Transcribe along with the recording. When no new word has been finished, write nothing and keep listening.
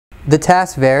The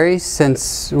task varies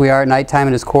since we are at nighttime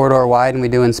and it's corridor wide and we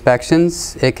do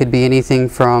inspections. It could be anything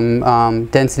from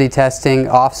density testing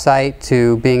off-site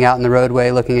to being out in the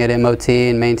roadway looking at MOT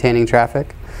and maintaining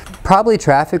traffic. Probably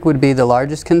traffic would be the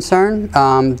largest concern.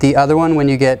 The other one, when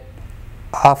you get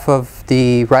off of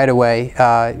the right-of-way,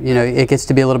 you know, it gets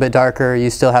to be a little bit darker, you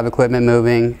still have equipment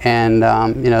moving, and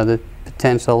you know, the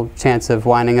potential chance of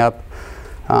winding up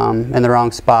in the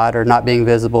wrong spot or not being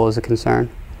visible is a concern.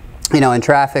 You know, in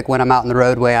traffic, when I'm out in the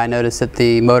roadway, I notice that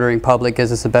the motoring public gives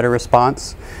us a better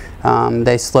response.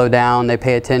 They slow down, they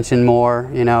pay attention more,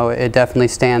 you know, it definitely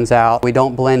stands out. We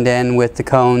don't blend in with the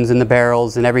cones and the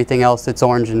barrels and everything else that's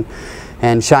orange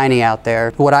and shiny out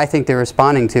there. What I think they're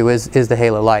responding to is the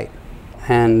halo light,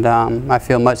 and I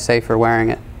feel much safer wearing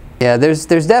it. Yeah, there's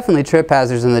definitely trip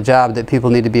hazards in the job that people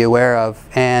need to be aware of,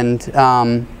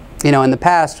 and you know, in the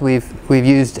past we've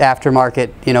used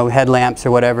aftermarket, you know, headlamps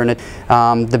or whatever, and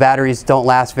the batteries don't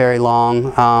last very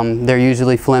long. They're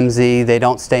usually flimsy, they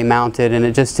don't stay mounted, and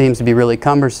it just seems to be really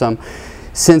cumbersome.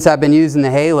 Since I've been using the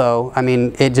Halo, I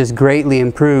mean, it just greatly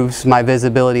improves my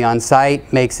visibility on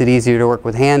site, makes it easier to work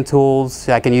with hand tools.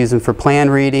 I can use them for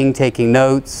plan reading, taking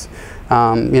notes.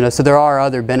 You know, so there are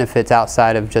other benefits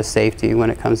outside of just safety when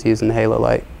it comes to using the Halo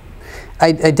light.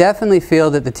 I definitely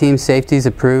feel that the team safety is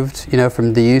improved, you know,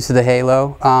 from the use of the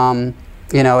Halo.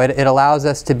 You know, it allows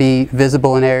us to be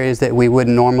visible in areas that we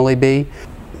wouldn't normally be.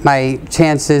 My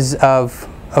chances of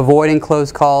avoiding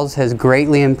close calls has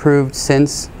greatly improved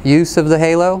since use of the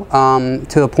Halo,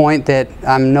 to a point that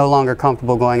I'm no longer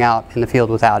comfortable going out in the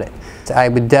field without it. I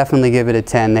would definitely give it a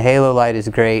 10. The Halo light is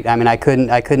great. I mean, I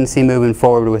couldn't see moving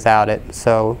forward without it,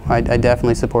 so I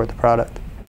definitely support the product.